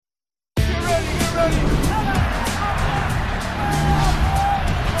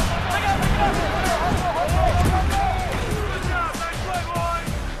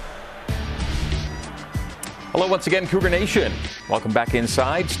Hello once again, Cougar Nation. Welcome back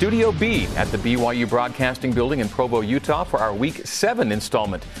inside Studio B at the BYU Broadcasting Building in Provo, Utah for our Week 7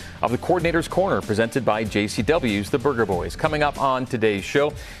 installment of the Coordinator's Corner presented by JCW's The Burger Boys. Coming up on today's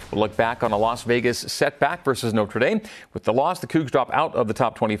show, we'll look back on a Las Vegas setback versus Notre Dame. With the loss, the Cougs drop out of the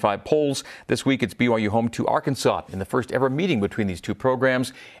top 25 polls. This week, it's BYU home to Arkansas in the first ever meeting between these two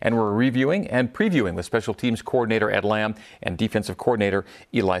programs. And we're reviewing and previewing with Special Teams Coordinator Ed Lamb and Defensive Coordinator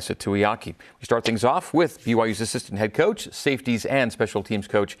Ilaisa Tuiaki. We start things off with BYU's Assistant Head Coach, Safeties and Special Teams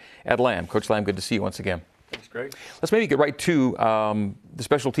Coach Ed Lamb. Coach Lamb, good to see you once again. That's great. Let's maybe get right to the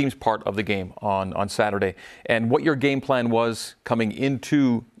special teams part of the game on Saturday and what your game plan was coming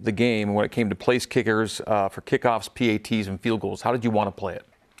into the game when it came to place kickers for kickoffs, PATs, and field goals. How did you want to play it?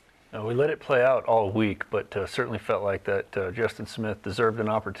 We let it play out all week, but certainly felt like that Justin Smith deserved an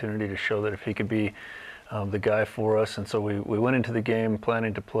opportunity to show that if he could be the guy for us. And so we went into the game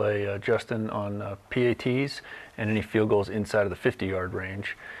planning to play Justin on PATs and any field goals inside of the 50-yard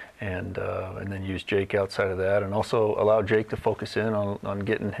range. And then use Jake outside of that, and also allow Jake to focus in on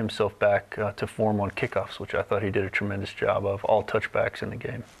getting himself back to form on kickoffs, which I thought he did a tremendous job of, all touchbacks in the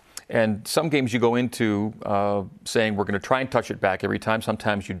game. And some games you go into saying we're going to try and touch it back every time.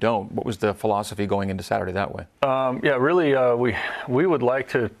 Sometimes you don't. What was the philosophy going into Saturday that way? We would like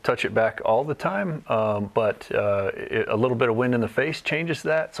to touch it back all the time, but a little bit of wind in the face changes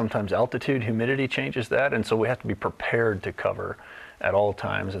that. Sometimes altitude, humidity changes that, and so we have to be prepared to cover at all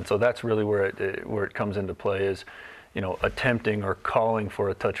times. And so that's really where it comes into play is, attempting or calling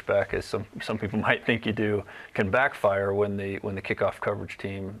for a touchback, as some people might think you do, can backfire when the kickoff coverage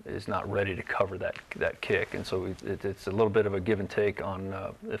team is not ready to cover that kick. And so it's a little bit of a give and take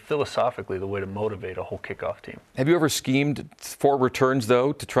on philosophically the way to motivate a whole kickoff team. Have you ever schemed for returns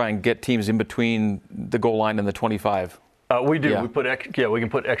though to try and get teams in between the goal line and the 25? We do. Yeah. We can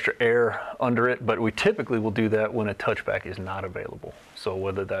put extra air under it, but we typically will do that when a touchback is not available. So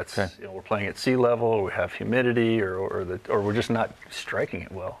whether that's we're playing at sea level, or we have humidity, or we're just not striking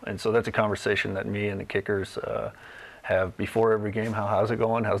it well. And so that's a conversation that me and the kickers have before every game. How's it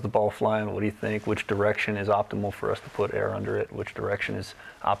going? How's the ball flying? What do you think? Which direction is optimal for us to put air under it? Which direction is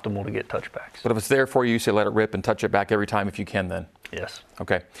optimal to get touchbacks? But if it's there for you, say let it rip and touch it back every time if you can then. Yes.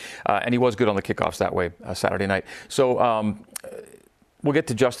 Okay. And he was good on the kickoffs that way Saturday night. So we'll get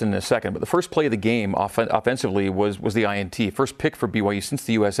to Justin in a second, but the first play of the game offensively was the INT. First pick for BYU since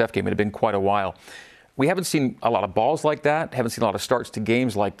the USF game. It had been quite a while. We haven't seen a lot of balls like that, haven't seen a lot of starts to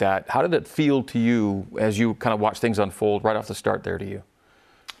games like that. How did it feel to you as you kind of watched things unfold right off the start there to you?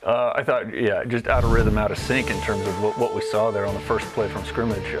 I thought, just out of rhythm, out of sync in terms of what we saw there on the first play from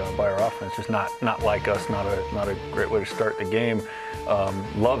scrimmage by our offense. Just not like us, not a great way to start the game.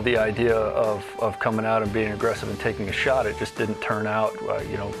 Love the idea of coming out and being aggressive and taking a shot. It just didn't turn out.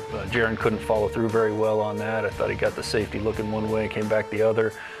 Jaron couldn't follow through very well on that. I thought he got the safety looking one way, came back the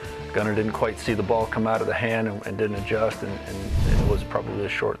other. Gunner didn't quite see the ball come out of the hand and didn't adjust, and it was probably a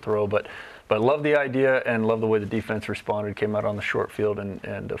short throw. But love the idea and love the way the defense responded, came out on the short field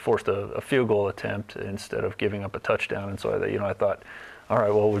and forced a field goal attempt instead of giving up a touchdown. And so I thought, all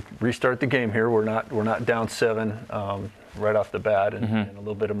right, well, we restart the game here. We're not down 7 right off the bat, and a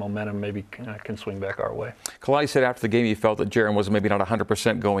little bit of momentum maybe can swing back our way. Kalani said after the game he felt that Jaron was maybe not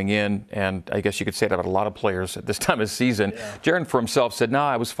 100% going in, and I guess you could say that about a lot of players at this time of season. Yeah. Jaron for himself said,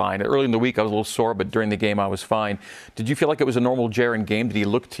 I was fine. Early in the week I was a little sore, but during the game I was fine. Did you feel like it was a normal Jaron game? Did he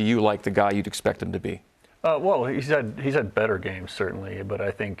look to you like the guy you'd expect him to be? Well, he's had better games certainly, but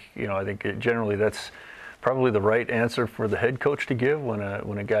I think generally that's probably the right answer for the head coach to give when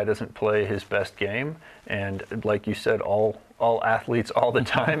a guy doesn't play his best game. And like you said, all athletes all the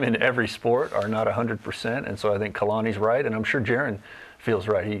time in every sport are not 100%. And so I think Kalani's right, and I'm sure Jaron feels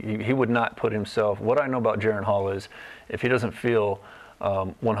right. He would not put himself. What I know about Jaron Hall is if he doesn't feel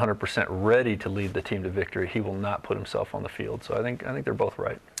 100% ready to lead the team to victory, he will not put himself on the field. So I think they're both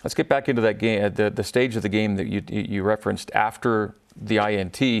right. Let's get back into that game, the stage of the game that you referenced after the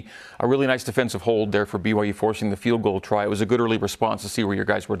INT. A really nice defensive hold there for BYU forcing the field goal try. It was a good early response to see where your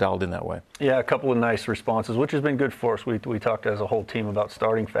guys were dialed in that way. Yeah, a couple of nice responses, which has been good for us. We talked as a whole team about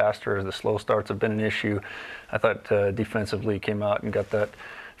starting faster. The slow starts have been an issue. I thought defensively came out and got that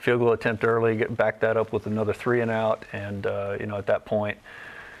field goal attempt early, backed that up with another 3 and out, and at that point,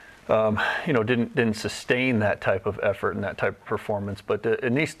 didn't sustain that type of effort and that type of performance. But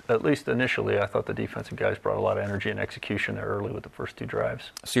at least initially, I thought the defensive guys brought a lot of energy and execution there early with the first 2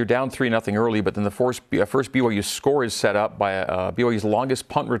 drives. So you're down 3-0 early, but then the first BYU score is set up by BYU's longest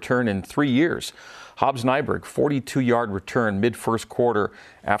punt return in 3 years. Hobbs Nyberg, 42-yard return mid-first quarter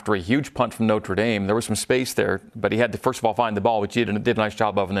after a huge punt from Notre Dame. There was some space there, but he had to first of all find the ball, which he did a nice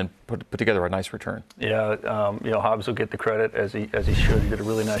job of, and then put together a nice return. Yeah, Hobbs will get the credit as he should. He did a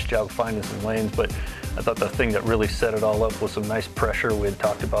really nice job of finding some lanes, but I thought the thing that really set it all up was some nice pressure. We had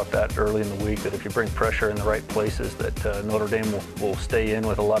talked about that early in the week, that if you bring pressure in the right places, that Notre Dame will stay in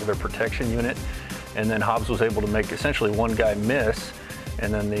with a lot of their protection unit. And then Hobbs was able to make essentially one guy miss,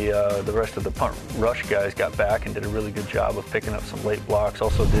 and then the rest of the punt rush guys got back and did a really good job of picking up some late blocks.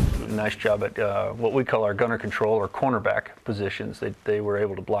 Also did a nice job at what we call our gunner control or cornerback positions. They were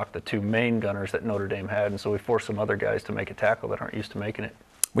able to block the two main gunners that Notre Dame had, and so we forced some other guys to make a tackle that aren't used to making it.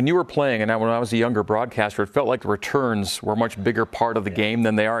 When you were playing, and when I was a younger broadcaster, it felt like the returns were a much bigger part of the game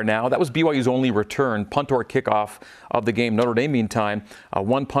than they are now. That was BYU's only return, punt or kickoff of the game. Notre Dame, meantime,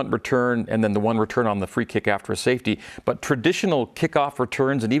 one punt return and then the one return on the free kick after a safety. But traditional kickoff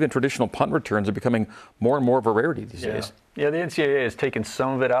returns and even traditional punt returns are becoming more and more of a rarity these days. Yeah, the NCAA has taken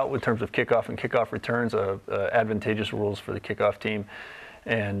some of it out in terms of kickoff and kickoff returns, advantageous rules for the kickoff team.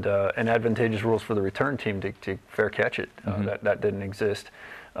 And advantageous rules for the return team to fair catch it. That didn't exist.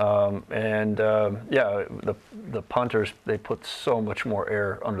 The punters, they put so much more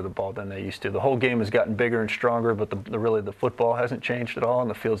air under the ball than they used to. The whole game has gotten bigger and stronger, but the football hasn't changed at all, and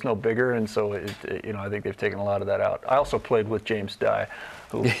the field's no bigger, and so I think they've taken a lot of that out. I also played with James Dye,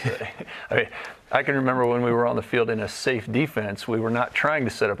 who I can remember when we were on the field in a safe defense, we were not trying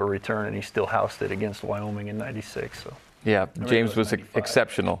to set up a return, and he still housed it against Wyoming in '96. So. Yeah, James was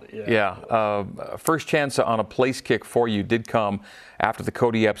exceptional. Yeah. First chance on a place kick for you did come after the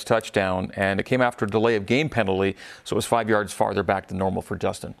Cody Epps touchdown, and it came after a delay of game penalty, so it was 5 yards farther back than normal for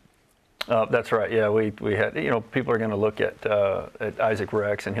Justin. That's right. Yeah, we had, people are going to look at Isaac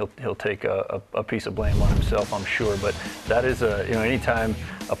Rex, and he'll take a piece of blame on himself, I'm sure. But that is anytime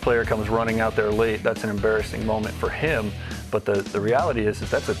a player comes running out there late, that's an embarrassing moment for him. But the reality is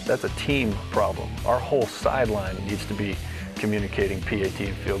that's a team problem. Our whole sideline needs to be communicating PAT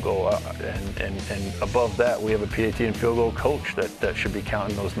and field goal, and above that we have a PAT and field goal coach that should be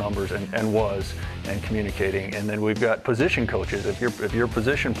counting those numbers and communicating. And then we've got position coaches. If your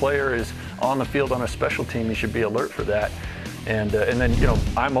position player is on the field on a special team, you should be alert for that. And then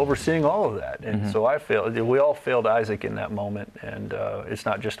I'm overseeing all of that, and so I failed. We all failed Isaac in that moment, and it's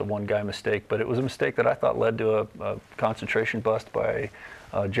not just a one-guy mistake, but it was a mistake that I thought led to a concentration bust by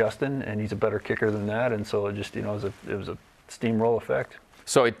Justin, and he's a better kicker than that, and so it just it was a steamroll effect.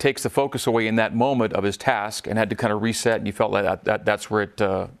 So it takes the focus away in that moment of his task, and had to kind of reset, and you felt like that's where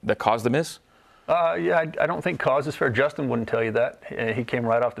that caused the miss. I don't think cause is fair. Justin wouldn't tell you that. He came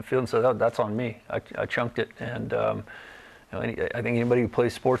right off the field and said, "Oh, that's on me. I chunked it," and. I think anybody who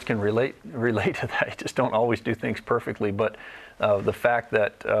plays sports can relate to that. You just don't always do things perfectly, but the fact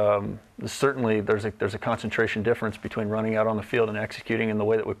that certainly there's a concentration difference between running out on the field and executing in the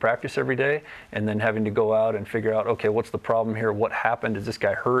way that we practice every day, and then having to go out and figure out, okay, what's the problem here? What happened? Is this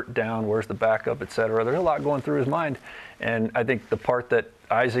guy hurt, down? Where's the backup, et cetera? There's a lot going through his mind, and I think the part that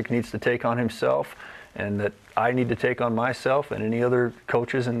Isaac needs to take on himself, and that I need to take on myself, and any other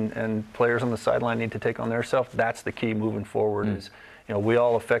coaches and players on the sideline need to take on their self. That's the key moving forward. Is we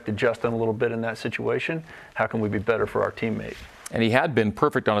all affected Justin a little bit in that situation. How can we be better for our teammate? And he had been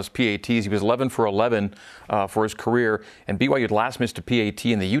perfect on his PATs. He was 11 for 11 for his career, and BYU had last missed a PAT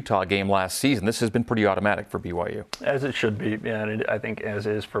in the Utah game last season. This has been pretty automatic for BYU. As it should be, and I think as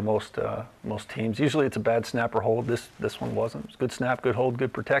is for most teams. Usually it's a bad snap or hold. This one wasn't. It was good snap, good hold,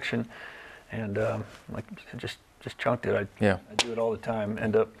 good protection. And just chunked it. I do it all the time.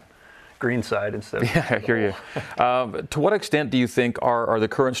 End up green side instead of I hear you. To what extent do you think are the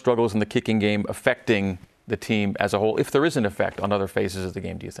current struggles in the kicking game affecting the team as a whole, if there is an effect on other phases of the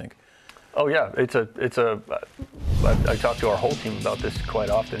game, do you think? Oh yeah, I talk to our whole team about this quite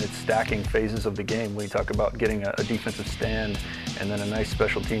often. It's stacking phases of the game. We talk about getting a defensive stand and then a nice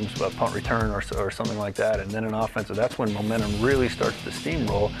special teams punt return or something like that, and then an offensive. That's when momentum really starts to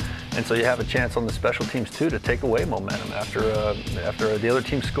steamroll, and so you have a chance on the special teams too to take away momentum after the other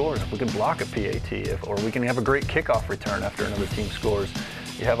team scores. If we can block a PAT, or we can have a great kickoff return after another team scores.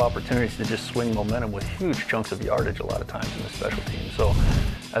 You have opportunities to just swing momentum with huge chunks of yardage a lot of times in the special team. So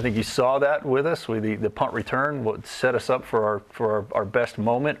I think you saw that with us. The punt return would set us up for our best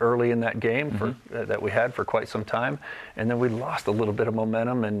moment early in that game that we had for quite some time, and then we lost a little bit of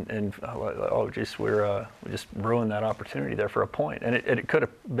momentum and we just ruined that opportunity there for a point. And it could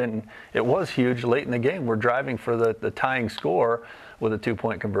have been. It was huge late in the game. We're driving for the tying score with a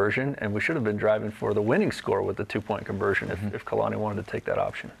 2-point conversion, and we should have been driving for the winning score with the 2-point conversion if Kalani wanted to take that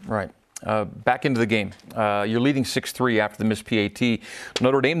option. Right. Back into the game. You're leading 6-3 after the missed PAT.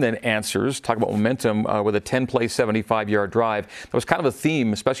 Notre Dame then answers, talk about momentum, with a 10-play, 75-yard drive. That was kind of a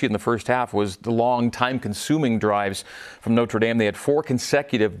theme, especially in the first half, was the long, time-consuming drives from Notre Dame. They had 4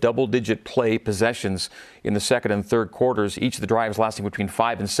 consecutive double-digit play possessions in the second and third quarters, each of the drives lasting between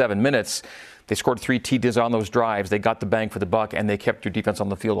 5 and 7 minutes. They scored 3 TDs on those drives. They got the bang for the buck, and they kept your defense on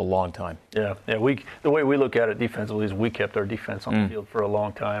the field a long time. Yeah. The way we look at it defensively is we kept our defense on the field for a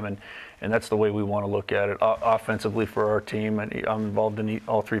long time, and that's the way we want to look at it. Offensively for our team, and I'm involved in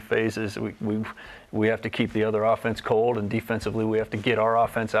all 3 phases. We have to keep the other offense cold, and defensively we have to get our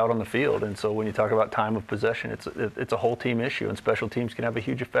offense out on the field. And so when you talk about time of possession, it's a whole team issue, and special teams can have a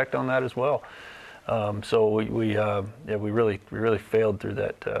huge effect on that as well. So we really failed through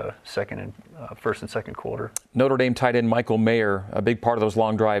that first and second quarter. Notre Dame tight end Michael Mayer, a big part of those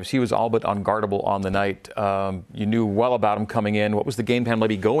long drives. He was all but unguardable on the night. You knew well about him coming in. What was the game plan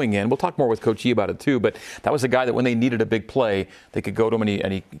maybe going in? We'll talk more with Coach E about it too, but that was a guy that when they needed a big play, they could go to him,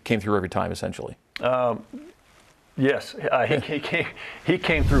 and he came through every time essentially. Yes, he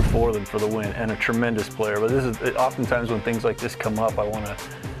came through for them for the win, and a tremendous player. But this is oftentimes when things like this come up, I want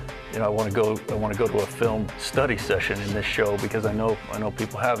to go to a film study session in this show, because I know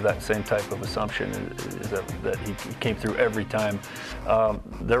people have that same type of assumption, is that he came through every time.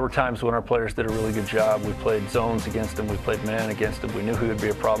 There were times when our players did a really good job. We played zones against him. We played man against him. We knew he would be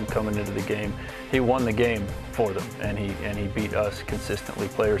a problem coming into the game. He won the game for them, and he beat us consistently,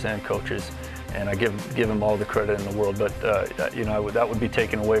 players and coaches. And I give him all the credit in the world, but that would be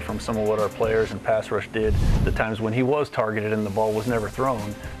taken away from some of what our players and pass rush did. The times when he was targeted and the ball was never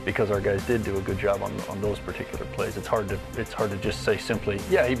thrown, because our guys did do a good job on those particular plays. It's hard to just say simply,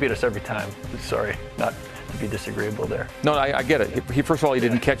 yeah, he beat us every time. Sorry, not to be disagreeable there. No, I get it. First of all, he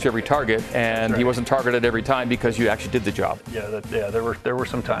didn't catch every target, and he wasn't targeted every time because you actually did the job. There were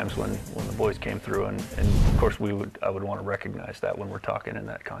some times when the boys came through, and of course I would want to recognize that when we're talking in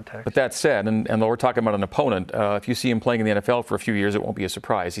that context. But that said, and though we're talking about an opponent, if you see him playing in the NFL for a few years, it won't be a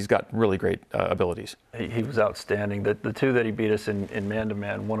surprise. He's got really great abilities. He was outstanding. The 2 that he beat us in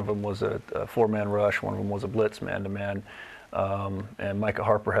man-to-man, one of them was a 4-man rush, one of them was a blitz man-to-man. And Micah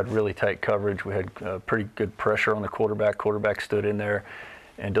Harper had really tight coverage. We had pretty good pressure on the quarterback. Quarterback stood in there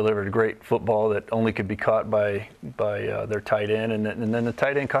and delivered a great football that only could be caught by their tight end. And then the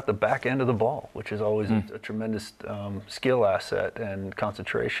tight end caught the back end of the ball, which is always a tremendous skill asset and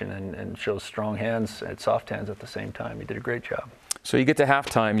concentration, and shows strong hands and soft hands at the same time. He did a great job. So you get to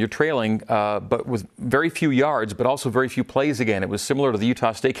halftime, you're trailing, but with very few yards, but also very few plays again. It was similar to the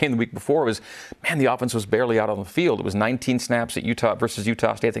Utah State game the week before. The offense was barely out on the field. It was 19 snaps at Utah versus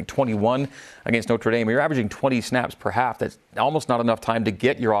Utah State, I think 21 against Notre Dame. You're averaging 20 snaps per half. That's almost not enough time to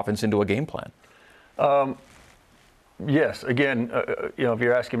get your offense into a game plan. Yes. Again, if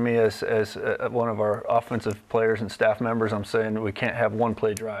you're asking me as one of our offensive players and staff members, I'm saying we can't have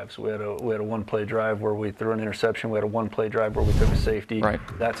one-play drives. We had a one-play drive where we threw an interception. We had a one-play drive where we took a safety. Right.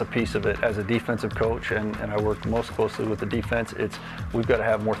 That's a piece of it. As a defensive coach, and I work most closely with the defense, we've got to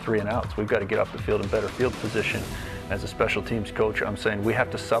have more 3-and-outs. We've got to get off the field in better field position. As a special teams coach, I'm saying we have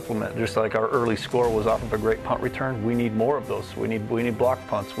to supplement. Just like our early score was off of a great punt return, we need more of those. We need block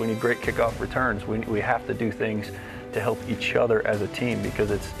punts. We need great kickoff returns. We have to do things to help each other as a team, because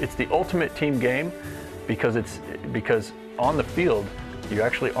it's the ultimate team game, because on the field you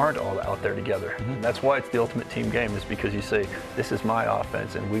actually aren't all out there together. And that's why it's the ultimate team game, is because you say, this is my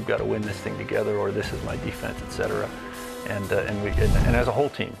offense and we've got to win this thing together, or this is my defense, etc. And as a whole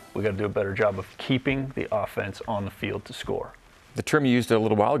team, we got to do a better job of keeping the offense on the field to score. The term you used a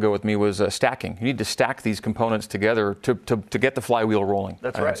little while ago with me was stacking. You need to stack these components together to get the flywheel rolling.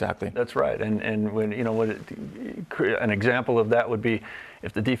 That's right. Exactly. That's right. And when an example of that would be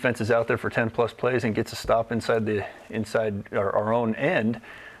if the defense is out there for 10+ plays and gets a stop inside our own end.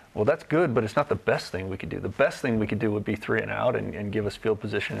 Well, that's good, but it's not the best thing we could do. The best thing we could do would be 3-and-out and give us field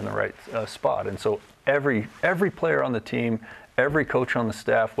position in the right spot. And so every player on the team, every coach on the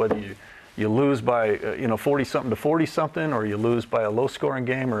staff, whether you lose by 40-something to 40-something, or you lose by a low-scoring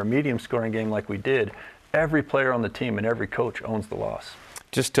game or a medium-scoring game like we did, every player on the team and every coach owns the loss.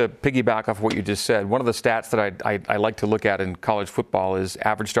 Just to piggyback off what you just said, one of the stats that I like to look at in college football is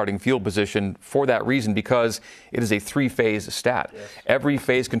average starting field position, for that reason, because it is a 3-phase stat. Yes. Every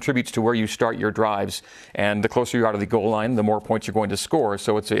phase contributes to where you start your drives, and the closer you are to the goal line, the more points you're going to score.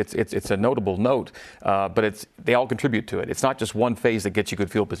 So it's a notable note, but they all contribute to it. It's not just one phase that gets you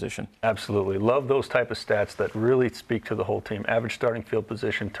good field position. Absolutely. Love those type of stats that really speak to the whole team. Average starting field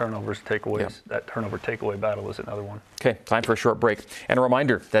position, turnovers, takeaways. Yep. That turnover takeaway battle is another one. Okay, time for a short break. And a reminder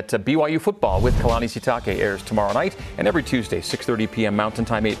reminder that BYU football with Kalani Sitake airs tomorrow night and every Tuesday, 6:30 p.m. Mountain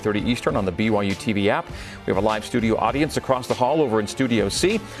Time, 8:30 Eastern on the BYU TV app. We have a live studio audience across the hall over in Studio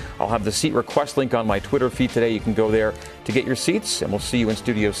C. I'll have the seat request link on my Twitter feed today. You can go there to get your seats, and we'll see you in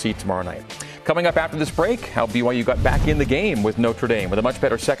Studio C tomorrow night. Coming up after this break, how BYU got back in the game with Notre Dame with a much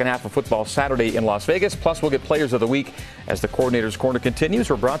better second half of football Saturday in Las Vegas. Plus, we'll get Players of the Week as the Coordinator's Corner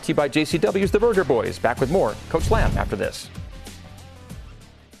continues. We're brought to you by JCW's The Burger Boys. Back with more Coach Lamb after this.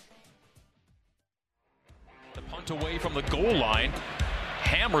 The punt away from the goal line.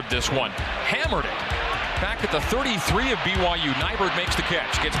 Hammered this one. Hammered it. Back at the 33 of BYU, Nyberg makes the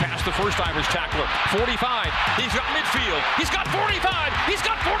catch. Gets past the first Irish tackler. 45. He's got midfield. He's got 45. He's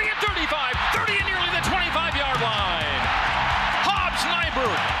got 40 and 35. 30 and nearly the 25-yard line. Hobbs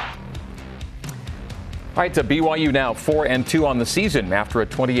Nyberg. All right, to BYU now 4-2 on the season after a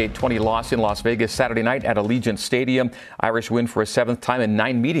 28-20 loss in Las Vegas Saturday night at Allegiant Stadium. Irish win for a seventh time in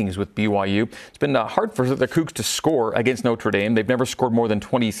 9 meetings with BYU. It's been hard for the Cougs to score against Notre Dame. They've never scored more than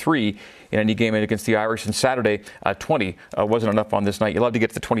 23 in any game against the Irish. And Saturday, 20 wasn't enough on this night. You'll have to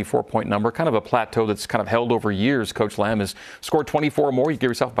get to the 24-point number, kind of a plateau that's kind of held over years. Coach Lamb has scored 24 or more. You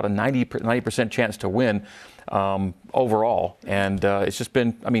give yourself about a 90% chance to win. Overall, and it's just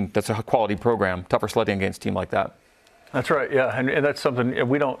been, I mean, that's a quality program. Tougher sledding against a team like that. That's right, yeah, and that's something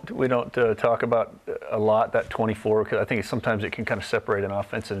we don't talk about a lot. That 24, because I think sometimes it can kind of separate an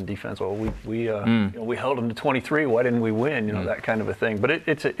offense and defense. Well, we held them to 23. Why didn't we win? That kind of a thing. But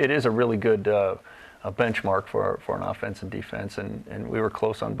it is a really good a benchmark for an offense and defense, and we were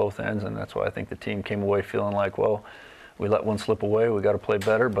close on both ends, and that's why I think the team came away feeling like, well, we let one slip away. We got to play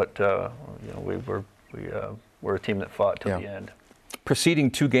better, but we're a team that fought till the end. Preceding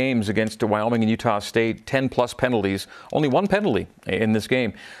 2 games against Wyoming and Utah State, 10-plus penalties, only 1 penalty in this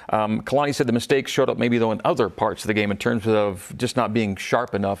game. Kalani said the mistakes showed up maybe, though, in other parts of the game in terms of just not being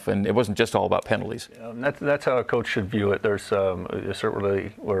sharp enough, and it wasn't just all about penalties. That's how a coach should view it. There's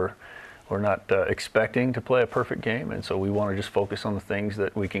certainly we're not expecting to play a perfect game, and so we want to just focus on the things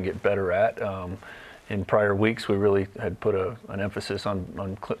that we can get better at. In prior weeks, we really had put an emphasis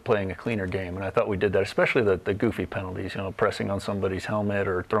on playing a cleaner game, and I thought we did that, especially the goofy penalties, pressing on somebody's helmet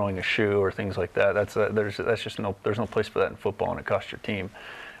or throwing a shoe or things like that. There's no place for that in football, and it costs your team.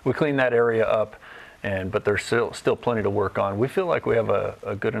 We cleaned that area up, but there's still plenty to work on. We feel like we have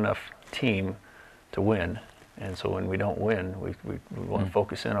a good enough team to win. And so when we don't win, we want to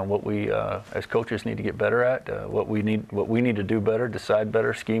focus in on what we as coaches need to get better at, what we need to do better, decide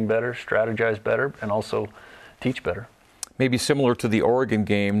better, scheme better, strategize better, and also teach better. Maybe similar to the Oregon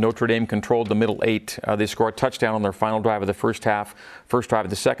game, Notre Dame controlled the middle 8. They scored a touchdown on their final drive of the first half, first drive of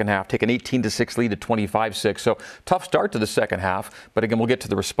the second half, take an 18-6 lead to 25-6. So tough start to the second half, but again, we'll get to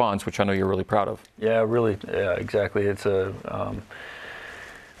the response, which I know you're really proud of. Yeah, really, exactly. It's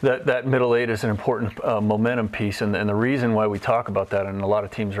That middle 8 is an important momentum piece, and the reason why we talk about that, and a lot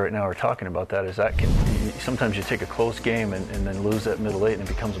of teams right now are talking about that, is that sometimes you take a close game and then lose that middle 8 and it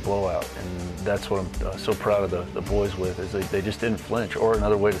becomes a blowout, and that's what I'm so proud of the boys with, is they just didn't flinch. Or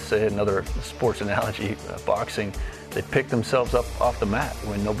another way to say it, another sports analogy, boxing, they picked themselves up off the mat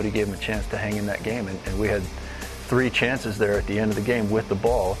when nobody gave them a chance to hang in that game, and we had 3 chances there at the end of the game with the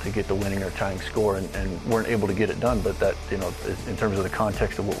ball to get the winning or tying score, and weren't able to get it done. But that, in terms of the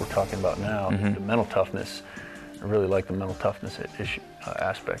context of what we're talking about now, the mental toughness, I really like the mental toughness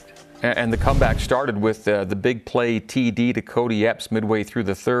aspect. And the comeback started with the big play TD to Cody Epps midway through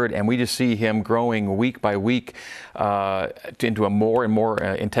the third, and we just see him growing week by week into a more and more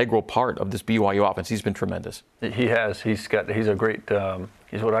integral part of this BYU offense. He's been tremendous. He has. He's a great.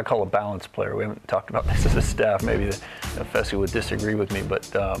 He's what I call a balanced player. We haven't talked about this as a staff. Maybe Fessy would disagree with me, but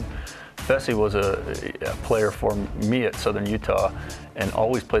Fessy was a player for me at Southern Utah and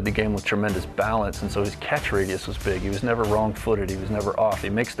always played the game with tremendous balance, and so his catch radius was big. He was never wrong-footed. He was never off. He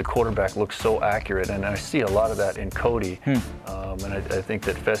makes the quarterback look so accurate, and I see a lot of that in Cody. And I think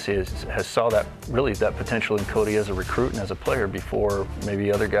that Fessy has saw that potential in Cody as a recruit and as a player before maybe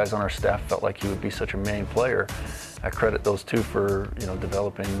other guys on our staff felt like he would be such a main player. I credit those two for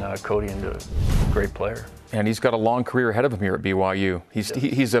developing Cody into a great player. And he's got a long career ahead of him here at BYU.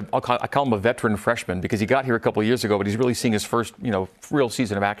 I call him a veteran freshman because he got here a couple of years ago, but he's really seeing his first real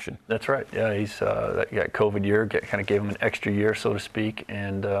season of action. That's right. Yeah, he's that COVID year kind of gave him an extra year, so to speak,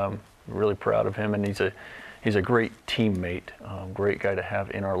 and really proud of him. And he's a great teammate, great guy to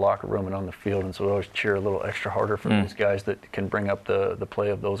have in our locker room and on the field. And so we always cheer a little extra harder for these guys that can bring up the play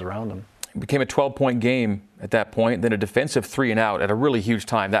of those around them. It became a 12-point game at that point, then a defensive 3-and-out at a really huge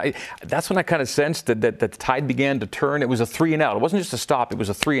time. That's when I kind of sensed that the tide began to turn. It was a 3-and-out. It wasn't just a stop. It was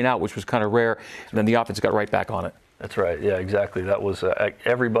a 3-and-out, which was kind of rare, and then the offense got right back on it. That's right. Yeah, exactly. That was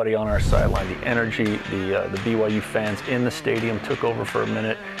everybody on our sideline. The energy, the BYU fans in the stadium took over for a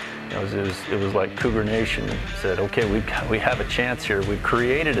minute. It was like Cougar Nation said, okay, we have a chance here. We've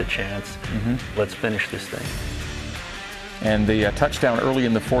created a chance. Let's finish this thing. And the touchdown early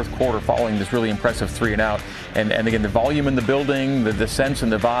in the fourth quarter following this really impressive 3-and-out. And again, the volume in the building, the sense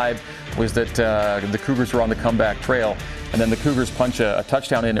and the vibe was that the Cougars were on the comeback trail. And then the Cougars punch a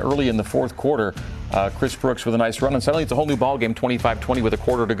touchdown in early in the fourth quarter. Chris Brooks with a nice run. And suddenly it's a whole new ball game, 25-20 with a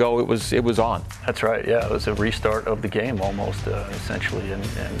quarter to go. It was on. That's right. Yeah, it was a restart of the game almost, essentially.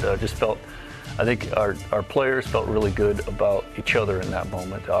 And just felt, I think our players felt really good about each other in that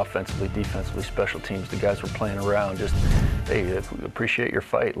moment, offensively, defensively, special teams. The guys were playing around, just, hey, appreciate your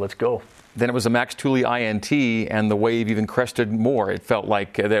fight. Let's go. Then it was a Max Tooley INT, and the wave even crested more. It felt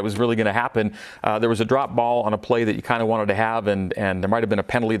like that was really going to happen. There was a drop ball on a play that you kind of wanted to have, and there might have been a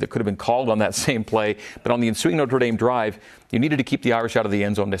penalty that could have been called on that same play. But on the ensuing Notre Dame drive, you needed to keep the Irish out of the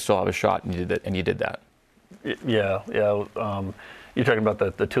end zone to still have a shot, and you did that. Yeah. You're talking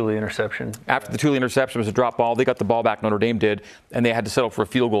about the Tooley interception? After the Tooley interception was a drop ball. They got the ball back, Notre Dame did, and they had to settle for a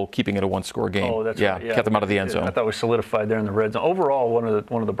field goal, keeping it a one-score game. Oh, that's right. Yeah, kept them out of the end zone. I thought we solidified there in the red zone. Overall, one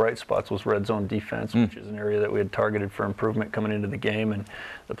of the bright spots was red zone defense, which is an area that we had targeted for improvement coming into the game, and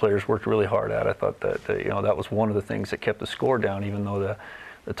the players worked really hard at. I thought that that was one of the things that kept the score down, even though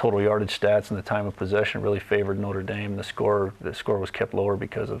the total yardage stats and the time of possession really favored Notre Dame. The score was kept lower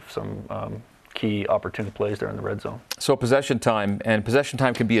because of some key opportunity plays there in the red zone. So possession time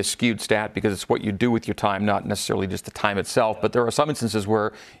can be a skewed stat because it's what you do with your time, not necessarily just the time itself. But there are some instances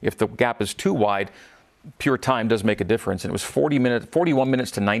where if the gap is too wide, pure time does make a difference. And it was 41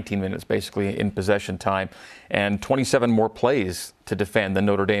 minutes to 19 minutes basically in possession time, and 27 more plays to defend than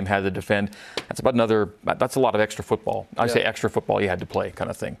Notre Dame had to defend. That's a lot of extra football. I say extra football you had to play kind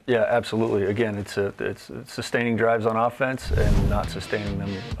of thing. Yeah, absolutely. Again, it's sustaining drives on offense and not sustaining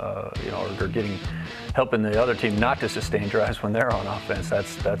them, or helping the other team not to sustain drives when they're on offense.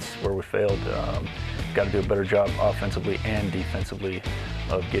 That's where we failed. Got to do a better job offensively and defensively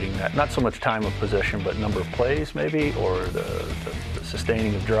of getting that, not so much time of possession, but number of plays maybe, or the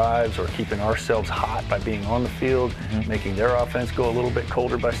sustaining of drives, or keeping ourselves hot by being on the field, making their offense go a little bit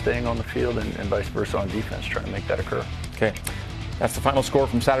colder by staying on the field, and vice versa on defense, trying to make that occur. Okay. That's the final score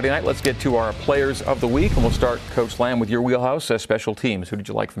from Saturday night. Let's get to our players of the week, and we'll start, Coach Lamb, with your wheelhouse, special teams. Who did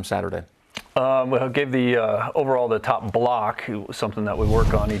you like from Saturday? Well, I gave the overall the top block, something that we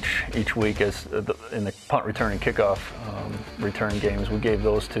work on each week as in the punt return and kickoff return games. We gave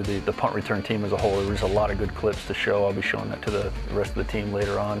those to the punt return team as a whole. There was a lot of good clips to show. I'll be showing that to the rest of the team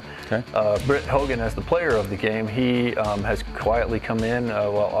later on. Okay. Britt Hogan, as the player of the game, he has quietly come in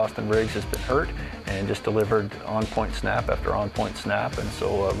while Austin Riggs has been hurt, and just delivered on-point snap after on-point snap, and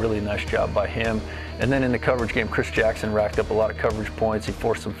so a really nice job by him. And then in the coverage game, Chris Jackson racked up a lot of coverage points. He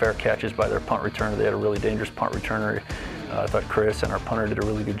forced some fair catches by their punt returner. They had a really dangerous punt returner. I thought Chris and our punter did a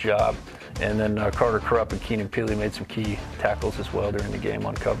really good job. And then Carter Krupp and Keenan Peely made some key tackles as well during the game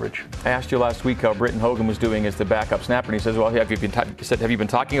on coverage. I asked you last week how Britton Hogan was doing as the backup snapper, and he says, well, have you been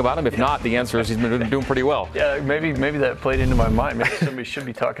talking about him? If not, the answer is he's been doing pretty well. Yeah, maybe that played into my mind. Maybe somebody should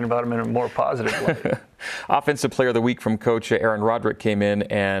be talking about him in a more positive way. Offensive Player of the Week from Coach Aaron Roderick came in,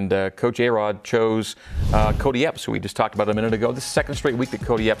 and Coach A-Rod chose Cody Epps, who we just talked about a minute ago. This is the second straight week that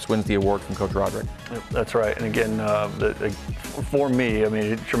Cody Epps wins the award from Coach Roderick. That's right. And again, for me, I mean,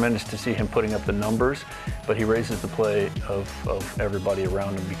 it's tremendous to see him putting up the numbers, but he raises the play of everybody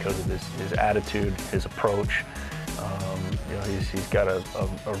around him because of his attitude, his approach. He's got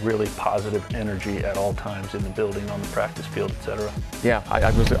a really positive energy at all times in the building, on the practice field, etc. Yeah,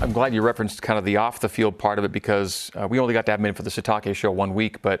 I'm glad you referenced kind of the off-the-field part of it, because we only got to have him in for the Satake show 1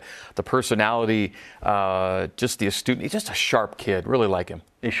 week, but the personality, just the astute, he's just a sharp kid. Really like him.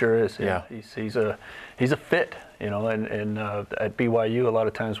 He sure is. Yeah. He's a fit, and at BYU a lot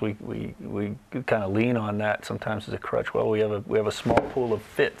of times we kind of lean on that sometimes as a crutch. Well, we have a small pool of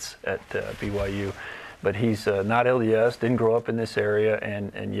fits at BYU. But he's not LDS, didn't grow up in this area,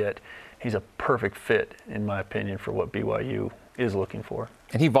 and yet he's a perfect fit, in my opinion, for what BYU is looking for.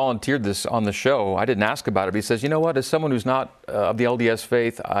 And he volunteered this on the show. I didn't ask about it, but he says, you know what, as someone who's not of the LDS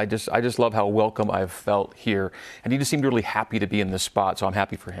faith, I just love how welcome I've felt here. And he just seemed really happy to be in this spot, so I'm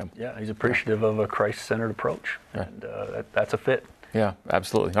happy for him. Yeah, he's appreciative of a Christ-centered approach, and that's a fit. Yeah,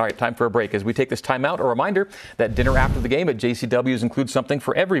 absolutely. All right, time for a break. As we take this time out, a reminder that dinner after the game at JCW's includes something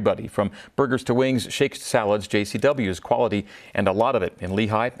for everybody, from burgers to wings, shakes to salads. JCW's quality, and a lot of it in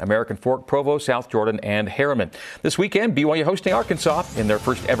Lehigh, American Fork, Provo, South Jordan, and Harriman. This weekend, BYU hosting Arkansas in their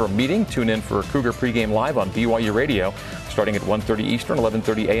first ever meeting. Tune in for Cougar pregame live on BYU Radio. starting at 1:30 Eastern,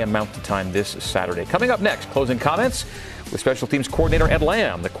 11:30 a.m. Mountain Time this Saturday. Coming up next, closing comments with Special Teams Coordinator Ed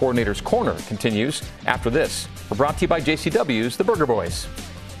Lamb. The Coordinator's Corner continues after this. We're brought to you by JCW's The Burger Boys.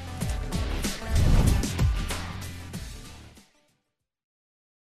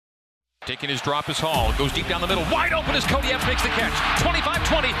 Taking his drop is Hall. Goes deep down the middle. Wide open as Cody Epps makes the catch.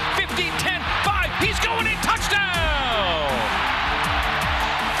 25-20, 15, 10, 5. He's going in. Touchdown!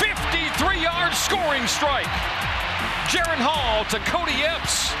 53-yard scoring strike. Jaren Hall to Cody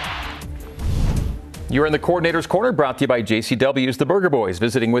Epps. You're in the Coordinator's Corner, brought to you by JCW's The Burger Boys,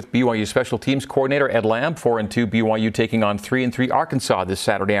 visiting with BYU Special Teams Coordinator Ed Lamb. 4-2 BYU taking on 3-3 Arkansas this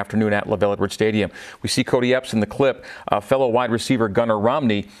Saturday afternoon at LaVell Edwards Stadium. We see Cody Epps in the clip. Fellow wide receiver Gunnar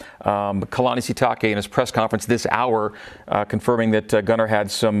Romney, Kalani Sitake in his press conference this hour, confirming that Gunnar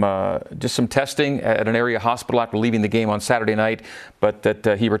had some testing at an area hospital after leaving the game on Saturday night, but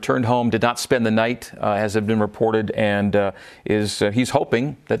that he returned home, did not spend the night, as had been reported, and he's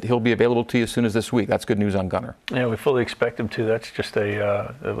hoping that he'll be available to you as soon as this week. That's good news on Gunnar. Yeah, we fully expect him to. That's just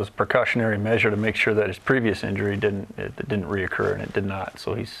it was a precautionary measure to make sure that his previous injury didn't reoccur, and it did not.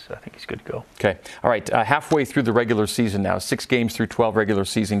 So I think he's good to go. Okay. All right. Halfway through the regular season now, 6 games through 12 regular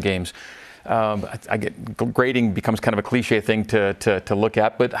season games. I get grading becomes kind of a cliche thing to look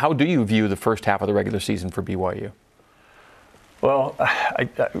at, but how do you view the first half of the regular season for BYU? Well,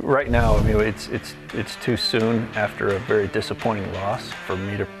 right now, I mean, it's too soon after a very disappointing loss for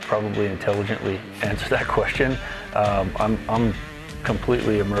me to probably intelligently answer that question. I'm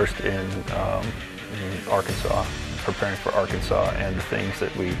completely immersed in Arkansas, preparing for Arkansas, and the things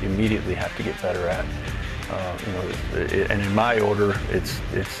that we immediately have to get better at. And in my order, it's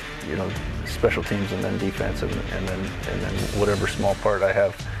special teams and then defense and then whatever small part I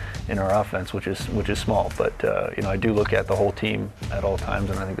have in our offense, which is small, but I do look at the whole team at all times,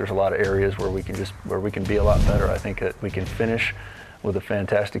 and I think there's a lot of areas where we can be a lot better. I think that we can finish with a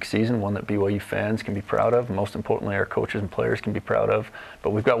fantastic season, one that BYU fans can be proud of. Most importantly, our coaches and players can be proud of. But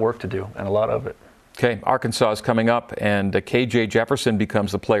we've got work to do, and a lot of it. Okay, Arkansas is coming up, and KJ Jefferson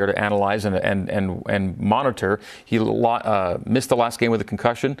becomes the player to analyze and monitor. He missed the last game with a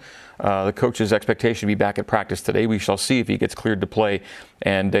concussion. The coach's expectation to be back at practice today. We shall see if he gets cleared to play.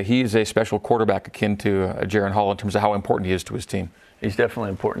 And he is a special quarterback akin to Jaren Hall in terms of how important he is to his team. He's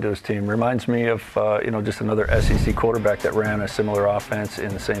definitely important to his team. Reminds me of just another SEC quarterback that ran a similar offense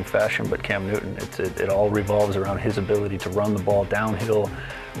in the same fashion, but Cam Newton. It all revolves around his ability to run the ball downhill,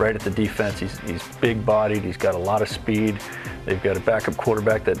 right at the defense. He's big-bodied. He's got a lot of speed. They've got a backup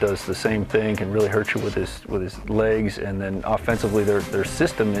quarterback that does the same thing, can really hurt you with his legs. And then offensively, their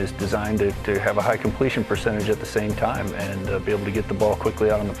system is designed to have a high completion percentage at the same time and be able to get the ball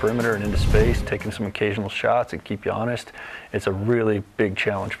quickly out on the perimeter and into space, taking some occasional shots and keep you honest. It's a really big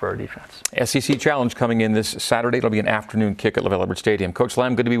challenge for our defense. SEC Challenge coming in this Saturday. It'll be an afternoon kick at LaVell Edwards Stadium. Coach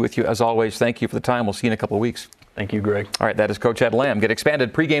Lamb, good to be with you as always. Thank you for the time. We'll see you in a couple of weeks. Thank you, Greg. All right, that is Coach Ed Lamb. Get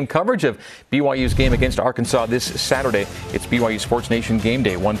expanded pregame coverage of BYU's game against Arkansas this Saturday. It's BYU Sports Nation Game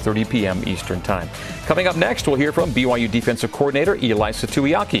Day, 1:30 p.m. Eastern Time. Coming up next, we'll hear from BYU Defensive Coordinator Eli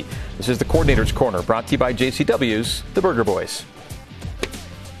Tuiaki. This is the Coordinator's Corner, brought to you by JCW's The Burger Boys.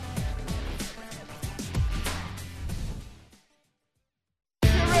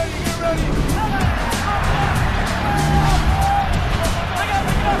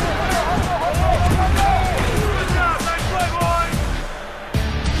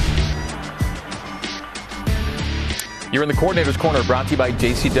 You're in the Coordinator's Corner, brought to you by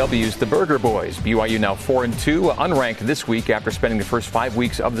JCW's The Burger Boys. BYU now 4-2, unranked this week after spending the first 5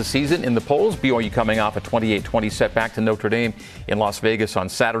 weeks of the season in the polls. BYU coming off a 28-20 setback to Notre Dame in Las Vegas on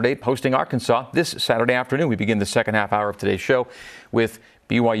Saturday, hosting Arkansas this Saturday afternoon. We begin the second half hour of today's show with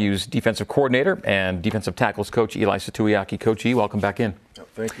BYU's defensive coordinator and defensive tackles coach Eli Tuiaki. Coach E, welcome back in. Oh,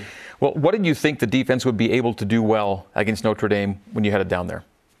 thank you. Well, what did you think the defense would be able to do well against Notre Dame when you headed down there?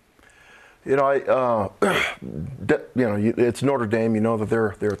 It's Notre Dame. You know that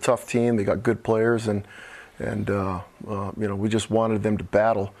they're a tough team. They got good players, and we just wanted them to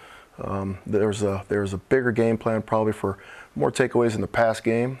battle. There's a bigger game plan probably for more takeaways in the pass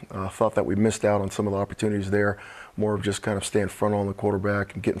game. Thought that we missed out on some of the opportunities there. More of just kind of staying front on the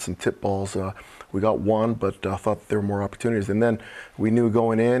quarterback and getting some tip balls. We got one, but thought that there were more opportunities. And then we knew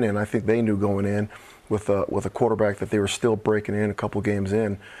going in, and I think they knew going in, with a quarterback that they were still breaking in a couple games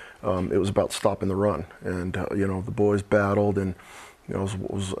in. It was about stopping the run, and the boys battled, and as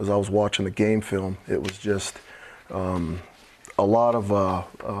I was watching the game film, it was just a lot of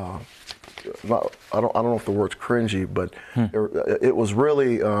I don't know if the word's cringy, but it was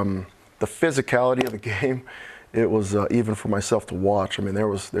really the physicality of the game. It was even for myself to watch. I mean, there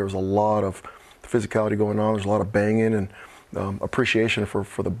was a lot of physicality going on. There's a lot of banging and appreciation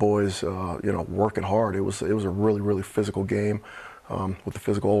for the boys, working hard. It was a really, really physical game with the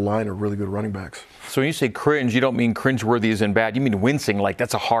physical O-line and really good running backs. So when you say cringe, you don't mean cringe-worthy as in bad. You mean wincing, like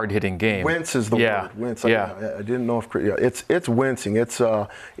that's a hard-hitting game. Wince is the word. Wince. Yeah. I didn't know if it's wincing. It's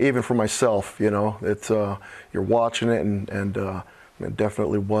even for myself. It's you're watching it and it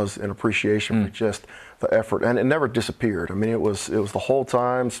definitely was an appreciation for just the effort, and it never disappeared. I mean, it was the whole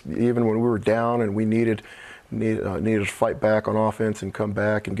time, even when we were down and we needed to fight back on offense and come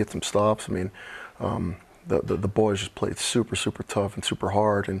back and get some stops. I mean, the boys just played super, super tough and super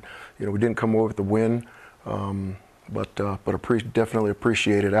hard, and we didn't come away with the win, but definitely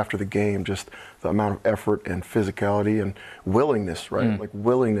appreciated after the game just the amount of effort and physicality and willingness, right? Like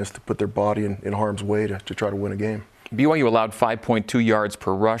willingness to put their body in harm's way to try to win a game. BYU allowed 5.2 yards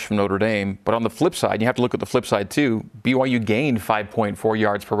per rush from Notre Dame, but on the flip side, you have to look at the flip side too, BYU gained 5.4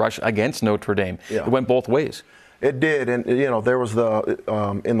 yards per rush against Notre Dame. Yeah. It went both ways. It did, and there was in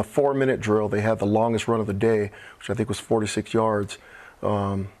the 4-minute drill, they had the longest run of the day, which I think was 46 yards,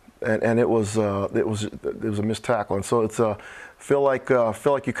 and it was a missed tackle, and so it's feel like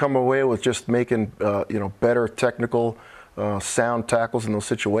you come away with just making better technical sound tackles in those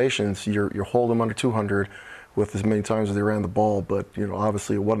situations. You're holding them under 200 with as many times as they ran the ball, but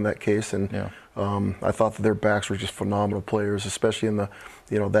obviously it wasn't that case, and I thought that their backs were just phenomenal players, especially in the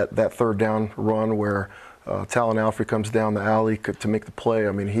that third down run where Talon Alfrey comes down the alley to make the play.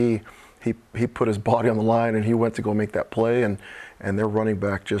 I mean, he put his body on the line and he went to go make that play, and their running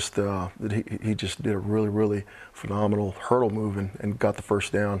back just he just did a really, really phenomenal hurdle move and got the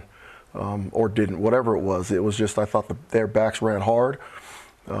first down, or didn't, whatever it was. It was just, I thought their backs ran hard.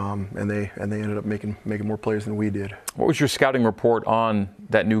 And they ended up making more plays than we did. What was your scouting report on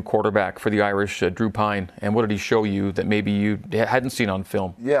that new quarterback for the Irish, Drew Pine, and what did he show you that maybe you hadn't seen on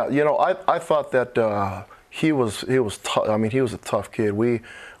film? Yeah, I thought that he was tough. I mean, he was a tough kid.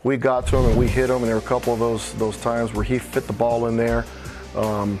 We got to him and we hit him, and there were a couple of those times where he fit the ball in there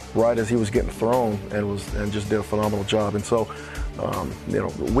right as he was getting thrown and just did a phenomenal job. And so.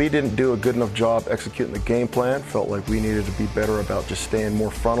 We didn't do a good enough job executing the game plan. Felt like we needed to be better about just staying more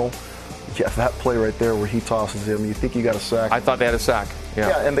frontal. Yeah, that play right there where he tosses him, you think you got a sack. I thought they had a sack.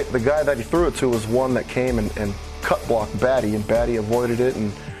 Yeah, and the guy that he threw it to was one that came and cut blocked Batty, and Batty avoided it,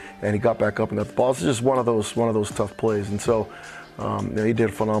 and he got back up and got the ball. It's just one of those tough plays, and so he did a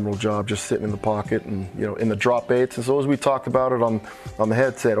phenomenal job just sitting in the pocket and in the drop eights. And so as we talked about it on the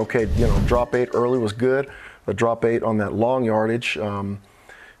headset, okay, drop eight early was good. The drop eight on that long yardage,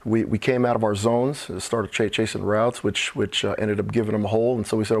 we came out of our zones, started chasing routes, which ended up giving them a hole. And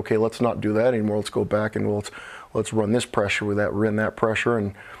so we said, okay, let's not do that anymore. Let's go back and let's run this pressure with that, run that pressure,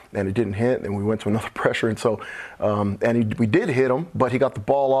 and it didn't hit. And we went to another pressure, and so we did hit him, but he got the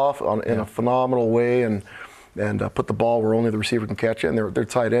ball off in a phenomenal way and put the ball where only the receiver can catch it. And their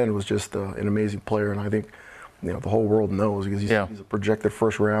tight end was just an amazing player, and I think the whole world knows because he's a projected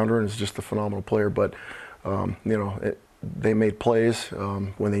first rounder and is just a phenomenal player. But they made plays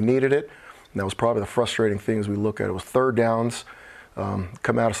when they needed it. And that was probably the frustrating thing as we look at it. It was third downs,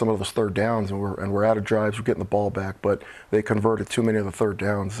 come out of some of those third downs, and we're out of drives, we're getting the ball back, but they converted too many of the third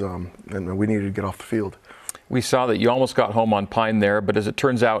downs, and we needed to get off the field. We saw that you almost got home on Pine there, but as it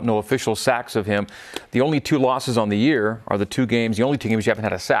turns out, no official sacks of him. The only 2 losses on the year are the only 2 games you haven't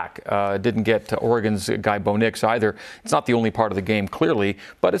had a sack. Didn't get Oregon's Guy Bo Nix either. It's not the only part of the game, clearly,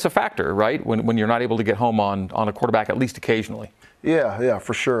 but it's a factor, right? When you're not able to get home on a quarterback, at least occasionally. Yeah,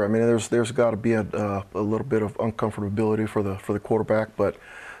 for sure. I mean, there's got to be a little bit of uncomfortability for the quarterback, but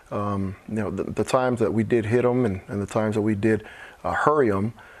the times that we did hit him and the times that we did hurry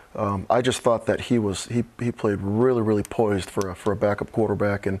him. I just thought that he played really, really poised for a backup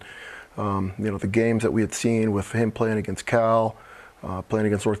quarterback, and the games that we had seen with him playing against Cal, playing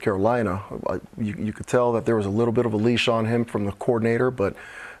against North Carolina, you could tell that there was a little bit of a leash on him from the coordinator, but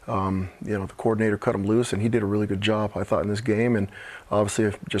the coordinator cut him loose, and he did a really good job, I thought, in this game. And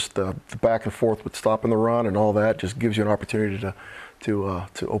obviously, just the back and forth with stopping the run and all that just gives you an opportunity to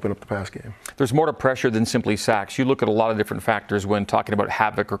open up the pass game. There's more to pressure than simply sacks. You look at a lot of different factors when talking about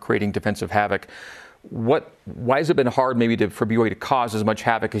havoc or creating defensive havoc. Why has it been hard maybe for BYU to cause as much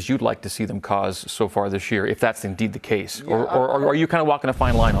havoc as you'd like to see them cause so far this year, if that's indeed the case? Yeah, or are you kind of walking a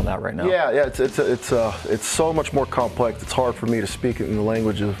fine line on that right now? Yeah, it's so much more complex. It's hard for me to speak in the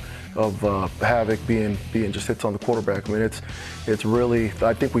language of havoc being just hits on the quarterback. I mean, it's really,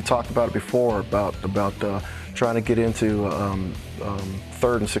 I think we talked about it before about trying to get into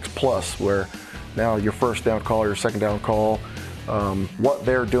 3rd and 6 plus, where now your first down call, your second down call, what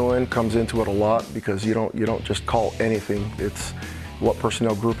they're doing comes into it a lot because you don't just call anything. what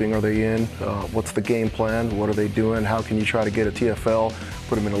personnel grouping are they in, what's the game plan, what are they doing, how can you try to get a TFL,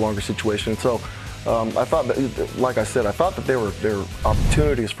 put them in a longer situation. So I thought that, like I said, I thought that there were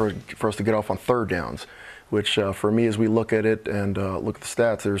opportunities for us to get off on third downs, which for me, as we look at it and look at the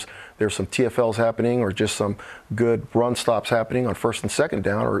stats, there's some TFLs happening or just some good run stops happening on first and second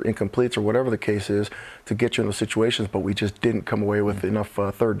down or incompletes or whatever the case is to get you in those situations, but we just didn't come away with enough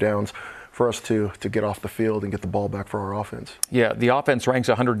third downs for us to get off the field and get the ball back for our offense. Yeah, the offense ranks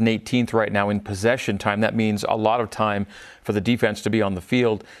 118th right now in possession time. That means a lot of time for the defense to be on the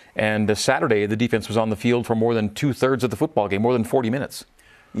field. And Saturday, the defense was on the field for more than 2/3 of the football game, more than 40 minutes.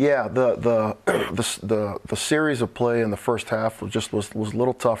 Yeah, the series of play in the first half was a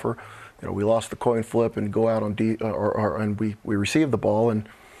little tougher. You know, we lost the coin flip and go out on and we received the ball, and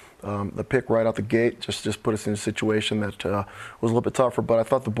the pick right out the gate just put us in a situation that was a little bit tougher. But I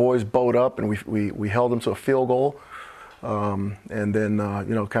thought the boys bowed up and we held them to a field goal, and then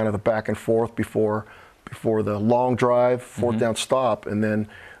you know, kind of the back and forth before the long drive, fourth down stop, and then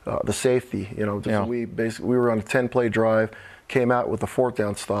the safety. You know, we were on a 10-play drive, came out with a fourth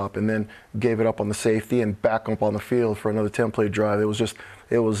down stop, and then gave it up on the safety and back up on the field for another 10-play drive. It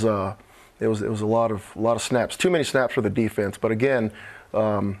was a lot of snaps, too many snaps for the defense. But again,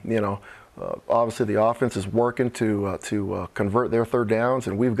 you know, obviously the offense is working to convert their third downs,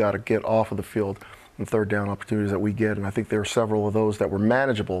 and we've got to get off of the field in third down opportunities that we get. And I think there are several of those that were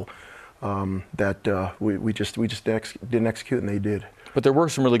manageable that we just didn't execute, and they did. But there were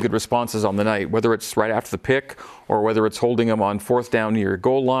some really good responses on the night, whether it's right after the pick or whether it's holding them on fourth down near your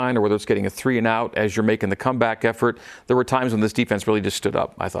goal line or whether it's getting a 3 and out as you're making the comeback effort. There were times when this defense really just stood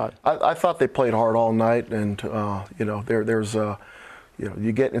up, I thought. I thought they played hard all night, and you know, there's you know,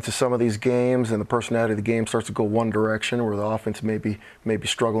 you get into some of these games and the personality of the game starts to go one direction where the offense may be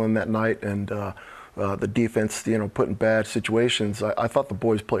struggling that night, and the defense, you know, put in bad situations. I thought the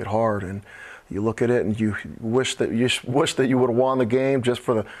boys played hard, and you look at it and you wish that you would have won the game just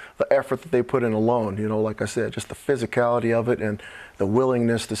for the effort that they put in alone. You know, like I said, just the physicality of it and the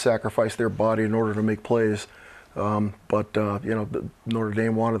willingness to sacrifice their body in order to make plays. But you know, Notre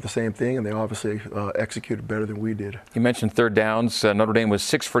Dame wanted the same thing, and they obviously executed better than we did. You mentioned third downs. Notre Dame was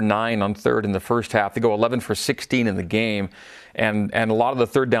 6 for 9 on third in the first half. They go 11 for 16 in the game, and a lot of the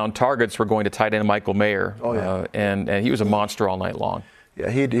third down targets were going to tight end Michael Mayer. Oh, yeah. And he was a monster all night long. Yeah,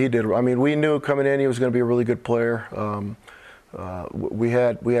 he did. I mean, we knew coming in he was going to be a really good player. We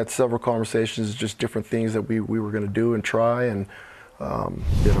had several conversations, just different things that we were going to do and try, and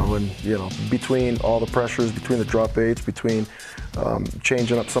you know, between all the pressures, between the drop eights, between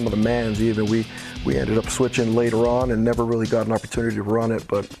changing up some of the mans, even we ended up switching later on and never really got an opportunity to run it.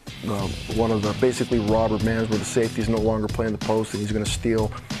 But one of the basically robber mans where the safety's no longer playing the post and he's going to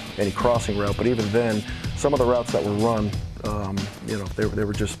steal any crossing route. But even then, some of the routes that were run, you know, they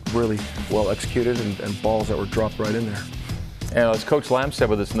were just really well executed and balls that were dropped right in there. And as Coach Lamb said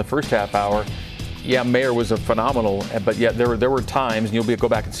with us in the first half hour, yeah, Mayer was a phenomenal, but yet there were times, and you'll go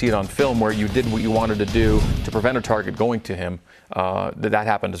back and see it on film, where you did what you wanted to do to prevent a target going to him. That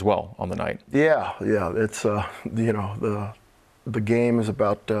happened as well on the night. Yeah, it's you know, the game is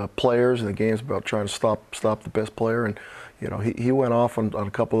about players, and the game is about trying to stop the best player. And you know, he went off on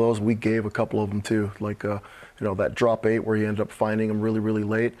a couple of those. We gave a couple of them too, like you know, that drop 8 where he ended up finding him really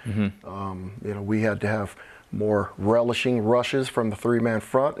late. Mm-hmm. You know, we had to have more relishing rushes from the 3-man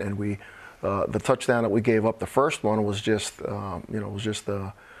front, and we. The touchdown that we gave up, the first one, was just you know,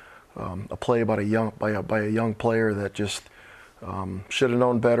 a play by a young player that just should have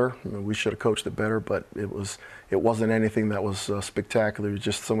known better. I mean, we should have coached it better, but it wasn't anything that was spectacular. It was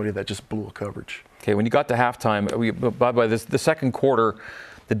just somebody that just blew a coverage. Okay, when you got to halftime, by the second quarter,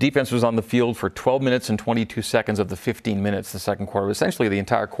 the defense was on the field for 12 minutes and 22 seconds of the 15 minutes the second quarter. Essentially, the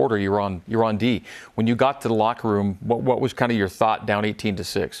entire quarter you're on D. When you got to the locker room, what was kind of your thought down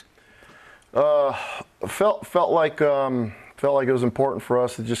 18-6? Felt like it was important for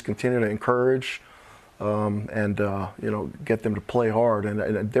us to just continue to encourage and you know, get them to play hard.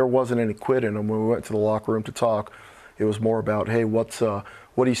 And there wasn't any quit in them when we went to the locker room to talk. It was more about, hey, what are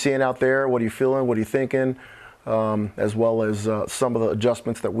you seeing out there? What are you feeling? What are you thinking? As well as some of the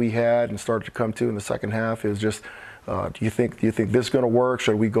adjustments that we had and started to come to in the second half is just, do you think this is going to work?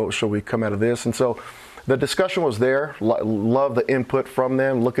 Should we come out of this? And so. The discussion was there. Love the input from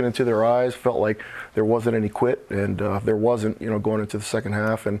them. Looking into their eyes, felt like there wasn't any quit, and there wasn't, you know, going into the second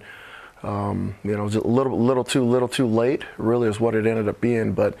half. And you know, it was a little too late. Really, is what it ended up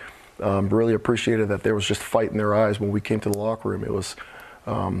being. But really appreciated that there was just fight in their eyes when we came to the locker room. It was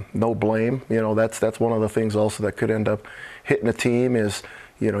no blame. You know, that's one of the things also that could end up hitting a team is,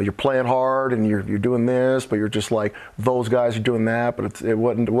 you're playing hard and you're doing this, but you're just like those guys are doing that. But it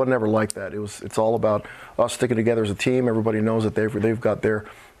wasn't ever like that. It's all about us sticking together as a team. Everybody knows that they've got their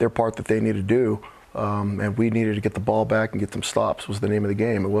part that they need to do, and we needed to get the ball back and get some stops. Was the name of the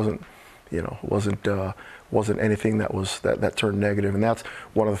game. It wasn't anything that turned negative, and that's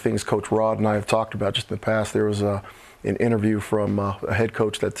one of the things Coach Rod and I have talked about just in the past. There was an interview from a head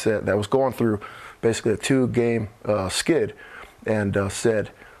coach that was going through basically a 2-game skid, and said,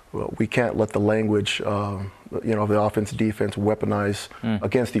 well, we can't let the language, of the offense and defense weaponize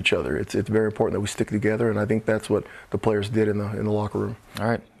against each other. It's very important that we stick together, and I think that's what the players did in the locker room. All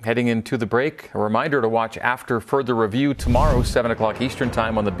right, heading into the break, a reminder to watch After Further Review tomorrow, 7 o'clock Eastern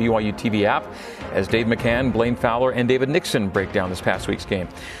Time on the BYU TV app, as Dave McCann, Blaine Fowler, and David Nixon break down this past week's game.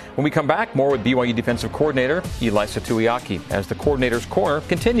 When we come back, more with BYU defensive coordinator Ilaisa Tuiaki as the Coordinator's Corner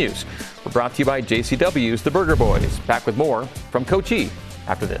continues. We're brought to you by JCW's The Burger Boys. Back with more from Coach E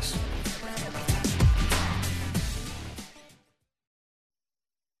after this.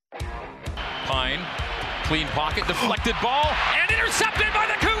 Pine, clean pocket, deflected ball, and intercepted by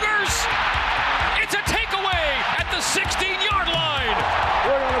the Cougars! It's a takeaway at the 16-yard line!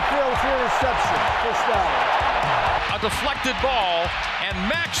 Going on the field for interception. First down. A deflected ball, and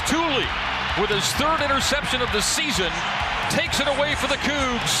Max Tooley, with his 3rd interception of the season, takes it away for the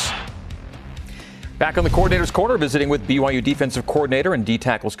Cougs. Back on the Coordinator's Corner, visiting with BYU defensive coordinator and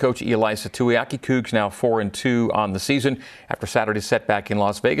D-tackles coach Ilaisa Tuiaki. Cougs now 4-2 on the season after Saturday's setback in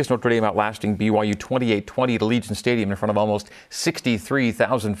Las Vegas. Notre Dame outlasting BYU 28-20 at Allegiant Stadium in front of almost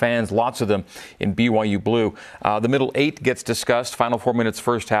 63,000 fans, lots of them in BYU blue. The middle 8 gets discussed. Final 4 minutes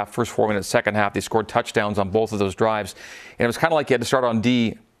first half, first 4 minutes second half. They scored touchdowns on both of those drives. And it was kind of like you had to start on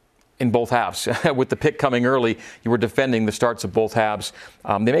D in both halves. With the pick coming early, you were defending the starts of both halves.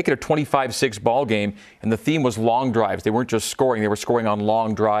 They make it a 25-6 ball game, and the theme was long drives. They weren't just scoring, they were scoring on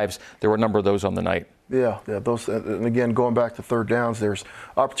long drives. There were a number of those on the night. Yeah, those, and again, going back to third downs, there's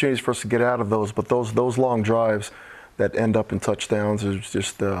opportunities for us to get out of those, but those long drives that end up in touchdowns, there's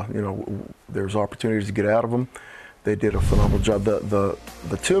just, there's opportunities to get out of them. They did a phenomenal job. The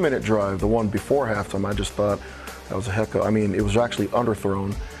 2-minute drive, the one before halftime, I just thought that was it was actually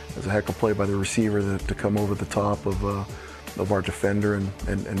underthrown. It was a heck of a play by the receiver to come over the top of our defender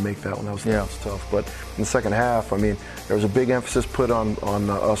and make that one. That was tough. But in the second half, there was a big emphasis put on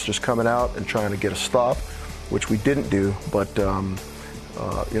us just coming out and trying to get a stop, which we didn't do. But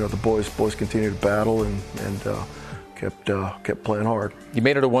the boys continued to battle and kept playing hard. You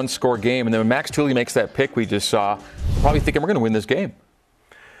made it a one-score game, and then when Max Tooley makes that pick we just saw, probably thinking we're going to win this game.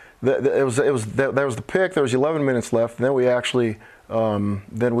 There was the pick. There was 11 minutes left, and then we actually we'll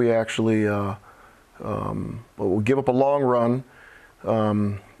give up a long run,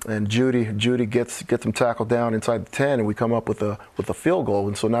 and Judy gets them tackled down inside the 10, and we come up with a field goal,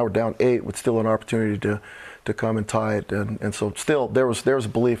 and so now we're down 8 with still an opportunity to come and tie it, and so still there was a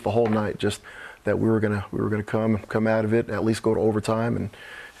belief the whole night just that we were gonna come out of it, at least go to overtime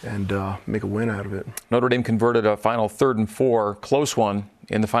and make a win out of it. Notre Dame converted a final 3rd and 4, close one,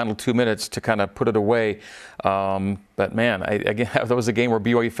 in the final 2 minutes to kind of put it away. But man, again, that was a game where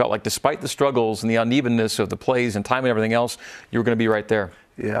BYU felt like despite the struggles and the unevenness of the plays and time and everything else, you were going to be right there.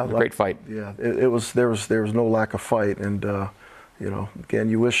 Yeah, great fight. Yeah, there was no lack of fight, and again,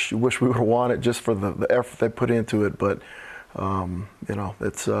 you wish we would have won it just for the effort they put into it, but.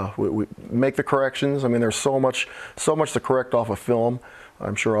 It's we make the corrections. There's so much to correct off of film.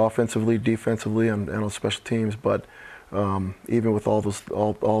 I'm sure offensively, defensively, and on special teams. But even with all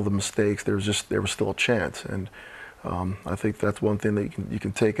the mistakes, there was still a chance, and I think that's one thing that you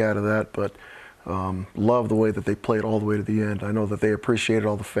can take out of that. But love the way that they played all the way to the end. I know that they appreciated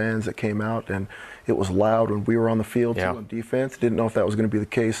all the fans that came out, and it was loud when we were on the field too on defense. Didn't know if that was going to be the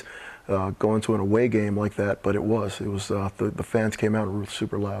case. Going to an away game like that, but it was the fans came out and were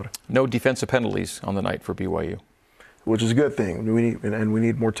super loud. No defensive penalties on the night for BYU, which is a good thing. We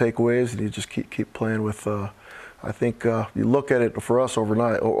need more takeaways, and you just keep playing with. I think you look at it for us over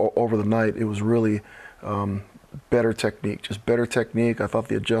the night. It was really better technique, just better technique. I thought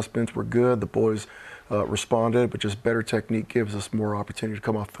the adjustments were good. The boys responded, but just better technique gives us more opportunity to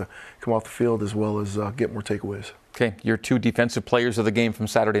come off the field as well as get more takeaways. Okay, your 2 defensive players of the game from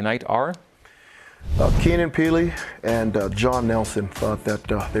Saturday night are? Keenan Pili and John Nelson. Thought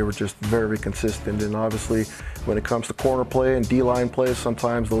that they were just very consistent, and obviously when it comes to corner play and D-line play,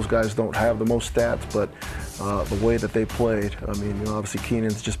 sometimes those guys don't have the most stats, but the way that they played, obviously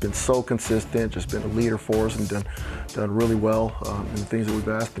Keenan's just been so consistent, just been a leader for us and done really well in the things that we've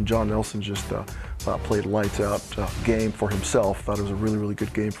asked, and John Nelson just played lights out game for himself. Thought it was a really, really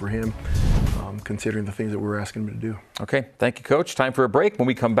good game for him, considering the things that we were asking him to do. Okay, thank you, Coach. Time for a break. When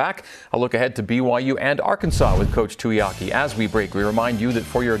we come back, I'll look ahead to BYU and Arkansas with Coach Tuiaki. As we break, we remind you that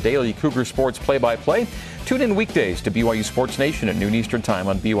for your daily Cougar Sports play-by-play, tune in weekdays to BYU Sports Nation at noon Eastern Time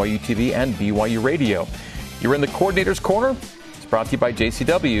on BYU TV and BYU Radio. You're in the Coordinator's Corner. It's brought to you by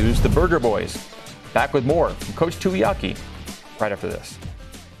JCW's The Burger Boys. Back with more from Coach Tuiaki right after this.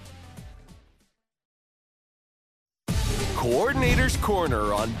 Coordinator's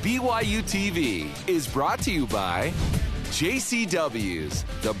Corner on BYU TV is brought to you by JCW's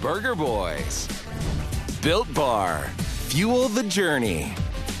The Burger Boys, Built Bar, Fuel the Journey,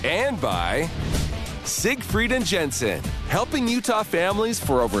 and by Siegfried and Jensen, helping Utah families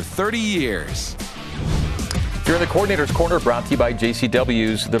for over 30 years. You're in the Coordinator's Corner, brought to you by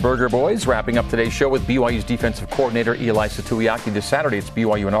JCW's The Burger Boys. Wrapping up today's show with BYU's defensive coordinator, Ilaisa Tuiaki. This Saturday, it's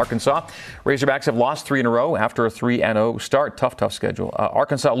BYU and Arkansas. Razorbacks have lost 3 in a row after a 3-0 start. Tough schedule.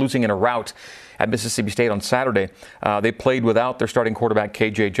 Arkansas losing in a rout at Mississippi State on Saturday. They played without their starting quarterback,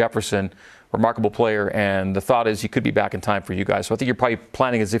 KJ Jefferson. Remarkable player, and the thought is he could be back in time for you guys. So I think you're probably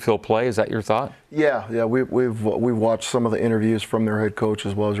planning as if he'll play. Is that your thought? Yeah. We've watched some of the interviews from their head coach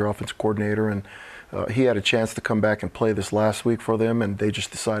as well as their offensive coordinator, and he had a chance to come back and play this last week for them, and they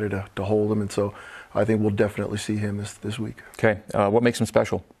just decided to hold him. And so I think we'll definitely see him this week. Okay. What makes him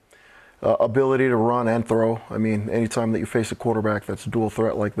special? Ability to run and throw. I mean, anytime that you face a quarterback that's a dual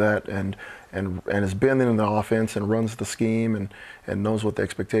threat like that and has been in the offense and runs the scheme and knows what the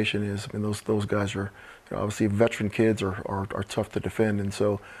expectation is. I mean, those guys are, obviously veteran kids are tough to defend, and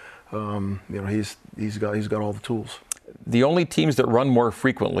so he's got all the tools. The only teams that run more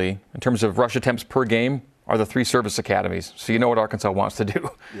frequently in terms of rush attempts per game are the 3 service academies. So you know what Arkansas wants to do.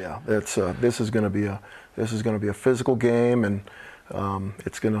 Yeah, this is going to be a physical game, and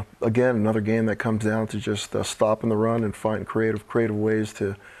it's going to, again, another game that comes down to just stopping the run and finding creative ways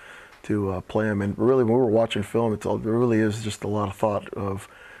to play them. And really, when we were watching film, there really is just a lot of thought of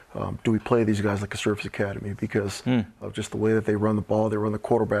do we play these guys like a service academy because of just the way that they run the ball, they run the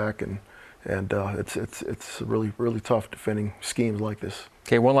quarterback, and it's really, really tough defending schemes like this.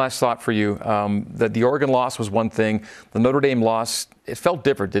 Okay, one last thought for you. That the Oregon loss was one thing. The Notre Dame loss, it felt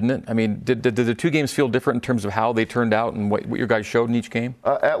different, didn't it? I mean, did the 2 games feel different in terms of how they turned out and what your guys showed in each game?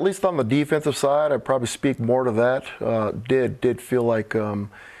 At least on the defensive side, I'd probably speak more to that. Did feel like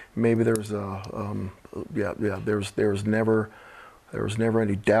maybe there was there was never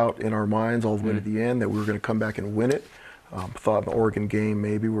any doubt in our minds all the way to the end that we were going to come back and win it. Thought in the Oregon game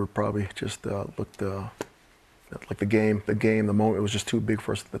maybe we were probably just looked like the moment, it was just too big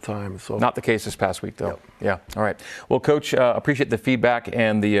for us at the time. So not the case this past week, though. Yep. Yeah. All right. Well, Coach, appreciate the feedback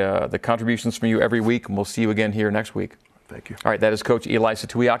and the contributions from you every week, and we'll see you again here next week. Thank you. All right, that is Coach Ilaisa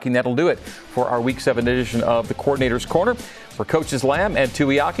Tuiaki, and that'll do it for our Week 7 edition of the Coordinator's Corner. For Coaches Lamb and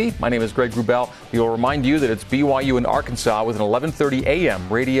Tuiaki, my name is Greg Wrubell. We will remind you that it's BYU and Arkansas with an 11:30 a.m.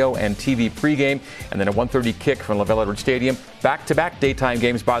 radio and TV pregame, and then a 1:30 kick from LaVell Edwards Stadium. Back-to-back daytime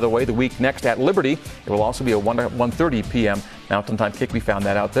games, by the way, the week next at Liberty. It will also be a 1:30 p.m. Mountain Time kick. We found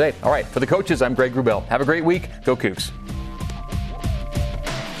that out today. All right, for the coaches, I'm Greg Wrubell. Have a great week. Go Cougs.